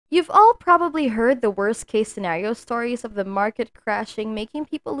You've all probably heard the worst case scenario stories of the market crashing, making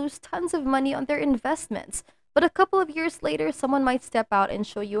people lose tons of money on their investments. But a couple of years later, someone might step out and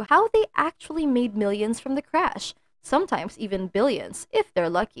show you how they actually made millions from the crash, sometimes even billions, if they're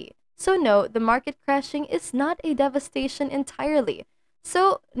lucky. So no, the market crashing is not a devastation entirely.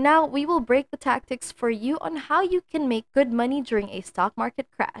 So now we will break the tactics for you on how you can make good money during a stock market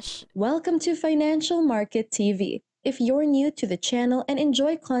crash. Welcome to Financial Market TV. If you're new to the channel and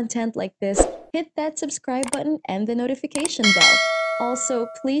enjoy content like this, hit that subscribe button and the notification bell. Also,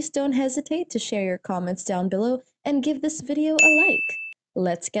 please don't hesitate to share your comments down below and give this video a like.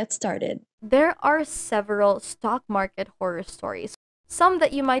 Let's get started. There are several stock market horror stories. Some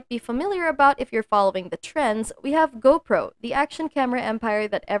that you might be familiar about if you're following the trends. We have GoPro, the action camera empire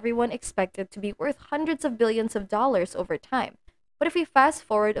that everyone expected to be worth hundreds of billions of dollars over time. But if we fast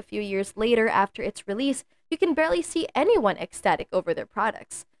forward a few years later after its release, you can barely see anyone ecstatic over their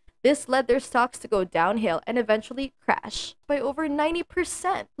products. This led their stocks to go downhill and eventually crash by over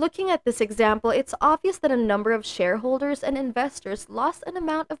 90%. Looking at this example, it's obvious that a number of shareholders and investors lost an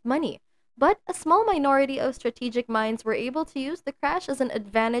amount of money. But a small minority of strategic minds were able to use the crash as an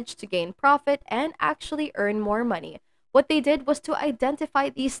advantage to gain profit and actually earn more money. What they did was to identify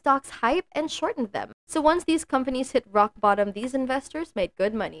these stocks' hype and shorten them. So once these companies hit rock bottom, these investors made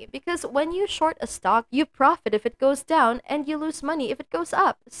good money. Because when you short a stock, you profit if it goes down and you lose money if it goes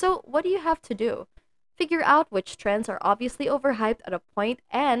up. So what do you have to do? Figure out which trends are obviously overhyped at a point,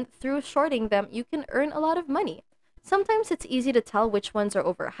 and through shorting them, you can earn a lot of money. Sometimes it's easy to tell which ones are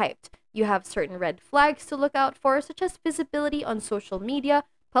overhyped. You have certain red flags to look out for, such as visibility on social media,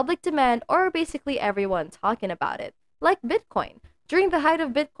 public demand, or basically everyone talking about it. Like Bitcoin. During the height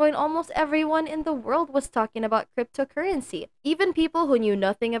of Bitcoin, almost everyone in the world was talking about cryptocurrency, even people who knew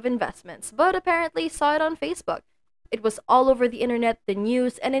nothing of investments, but apparently saw it on Facebook. It was all over the internet, the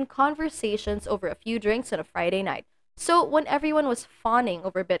news, and in conversations over a few drinks on a Friday night. So when everyone was fawning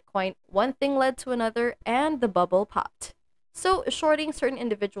over Bitcoin, one thing led to another, and the bubble popped. So shorting certain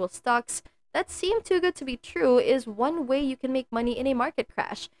individual stocks that seem too good to be true is one way you can make money in a market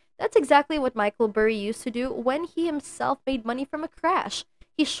crash. That's exactly what Michael Burry used to do when he himself made money from a crash.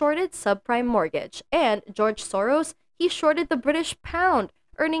 He shorted subprime mortgage, and George Soros, he shorted the British pound,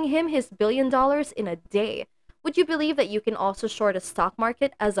 earning him his $1 billion in a day. Would you believe that you can also short a stock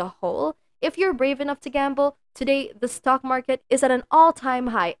market as a whole? If you're brave enough to gamble, today the stock market is at an all-time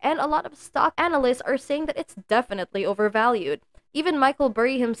high, and a lot of stock analysts are saying that it's definitely overvalued. Even Michael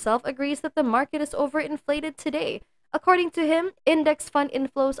Burry himself agrees that the market is overinflated today. According to him, index fund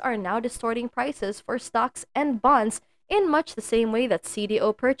inflows are now distorting prices for stocks and bonds in much the same way that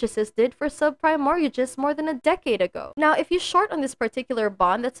CDO purchases did for subprime mortgages more than a decade ago. Now, if you short on this particular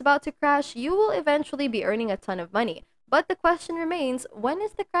bond that's about to crash, you will eventually be earning a ton of money. But the question remains, when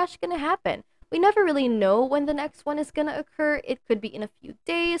is the crash going to happen? We never really know when the next one is going to occur. It could be in a few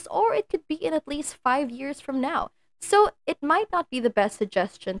days, or it could be in at least 5 years from now. So it might not be the best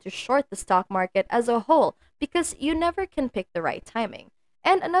suggestion to short the stock market as a whole, because you never can pick the right timing.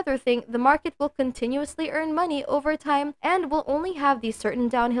 And another thing, the market will continuously earn money over time and will only have these certain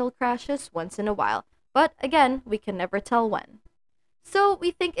downhill crashes once in a while. But again, we can never tell when. So we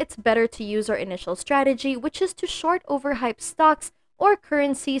think it's better to use our initial strategy, which is to short overhyped stocks or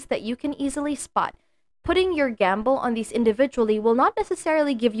currencies that you can easily spot. Putting your gamble on these individually will not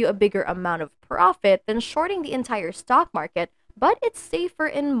necessarily give you a bigger amount of profit than shorting the entire stock market, but it's safer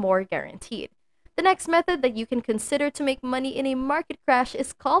and more guaranteed. The next method that you can consider to make money in a market crash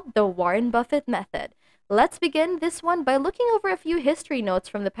is called the Warren Buffett method. Let's begin this one by looking over a few history notes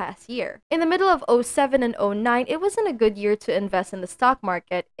from the past year. In the middle of '07 and '09, it wasn't a good year to invest in the stock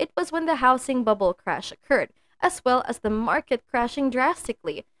market. It was when the housing bubble crash occurred, as well as the market crashing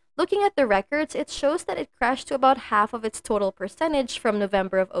drastically. Looking at the records, it shows that it crashed to about half of its total percentage from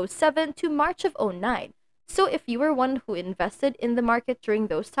November of '07 to March of '09. So if you were one who invested in the market during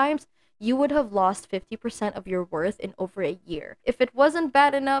those times, you would have lost 50% of your worth in over a year. If it wasn't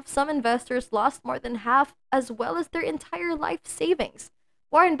bad enough, some investors lost more than half as well as their entire life savings.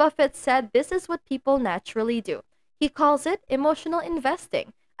 Warren Buffett said this is what people naturally do. He calls it emotional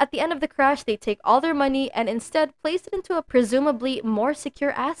investing. At the end of the crash, they take all their money and instead place it into a presumably more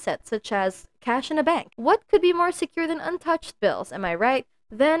secure asset, such as cash in a bank. What could be more secure than untouched bills, am I right?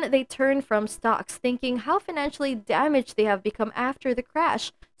 Then they turn from stocks, thinking how financially damaged they have become after the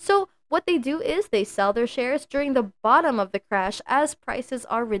crash. So what they do is they sell their shares during the bottom of the crash as prices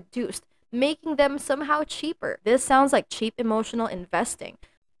are reduced, making them somehow cheaper. This sounds like cheap emotional investing.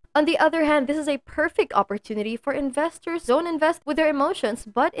 On the other hand, this is a perfect opportunity for investors who don't invest with their emotions,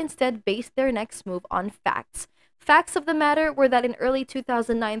 but instead base their next move on facts. Facts of the matter were that in early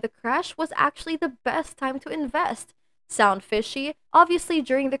 2009, the crash was actually the best time to invest. Sound fishy? Obviously,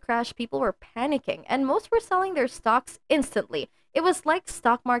 during the crash, people were panicking, and most were selling their stocks instantly. It was like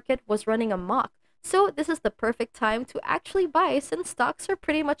stock market was running amok. So this is the perfect time to actually buy since stocks are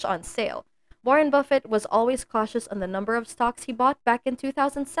pretty much on sale. Warren Buffett was always cautious on the number of stocks he bought back in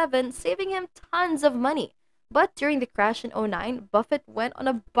 2007, saving him tons of money. But during the crash in '09, Buffett went on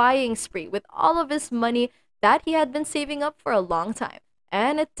a buying spree with all of his money that he had been saving up for a long time.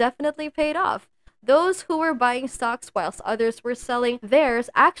 And it definitely paid off. Those who were buying stocks whilst others were selling theirs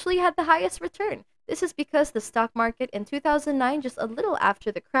actually had the highest return. This is because the stock market in 2009, just a little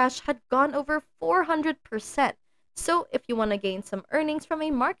after the crash, had gone over 400%. So if you want to gain some earnings from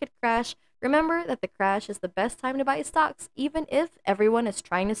a market crash, remember that the crash is the best time to buy stocks, even if everyone is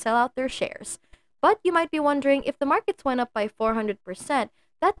trying to sell out their shares. But you might be wondering, if the markets went up by 400%,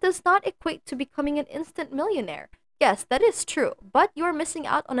 that does not equate to becoming an instant millionaire. Yes, that is true, but you're missing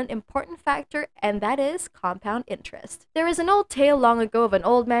out on an important factor, and that is compound interest. There is an old tale long ago of an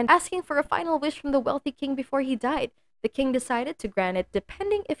old man asking for a final wish from the wealthy king before he died. The king decided to grant it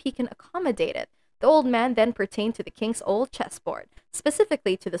depending if he can accommodate it. The old man then pertained to the king's old chessboard,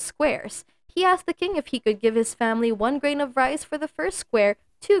 specifically to the squares. He asked the king if he could give his family 1 grain of rice for the first square,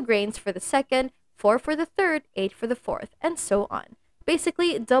 2 grains for the second, 4 for the third, 8 for the fourth, and so on.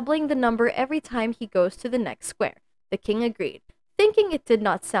 Basically, doubling the number every time he goes to the next square. The king agreed, thinking it did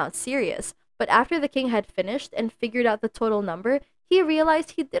not sound serious, but after the king had finished and figured out the total number, he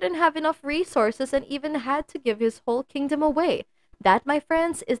realized he didn't have enough resources and even had to give his whole kingdom away. That, my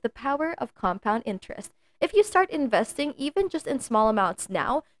friends, is the power of compound interest. If you start investing even just in small amounts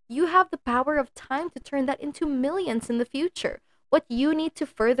now, you have the power of time to turn that into millions in the future. What you need to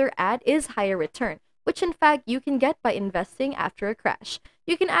further add is higher return, which in fact you can get by investing after a crash.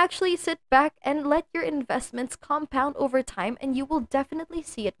 You can actually sit back and let your investments compound over time, and you will definitely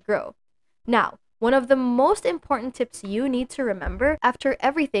see it grow. Now, one of the most important tips you need to remember after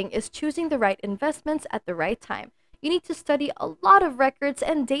everything is choosing the right investments at the right time. You need to study a lot of records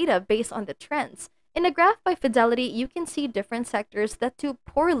and data based on the trends. In a graph by Fidelity, you can see different sectors that do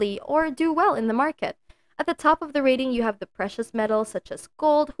poorly or do well in the market. At the top of the rating, you have the precious metals such as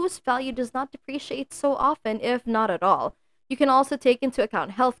gold, whose value does not depreciate so often, if not at all. You can also take into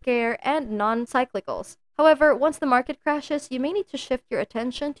account healthcare and non-cyclicals. However, once the market crashes, you may need to shift your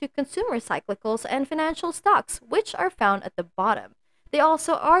attention to consumer cyclicals and financial stocks, which are found at the bottom. They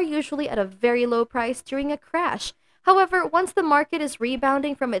also are usually at a very low price during a crash. However, once the market is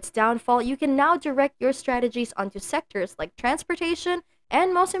rebounding from its downfall, you can now direct your strategies onto sectors like transportation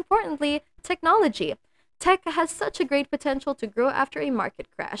and, most importantly, technology. Tech has such a great potential to grow after a market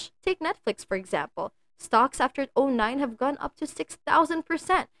crash. Take Netflix, for example. Stocks after '09 have gone up to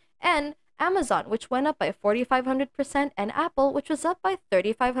 6,000%, and Amazon, which went up by 4,500%, and Apple, which was up by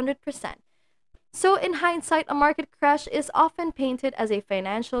 3,500%. So in hindsight, a market crash is often painted as a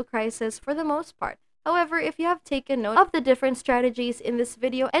financial crisis for the most part. However, if you have taken note of the different strategies in this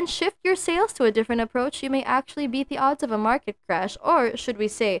video and shift your sales to a different approach, you may actually beat the odds of a market crash, or should we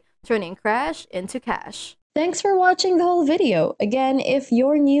say, turning crash into cash. Thanks for watching the whole video. Again, if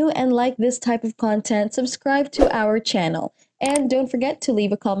you're new and like this type of content, subscribe to our channel. And don't forget to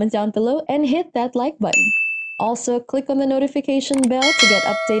leave a comment down below and hit that like button. Also, click on the notification bell to get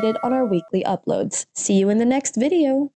updated on our weekly uploads. See you in the next video.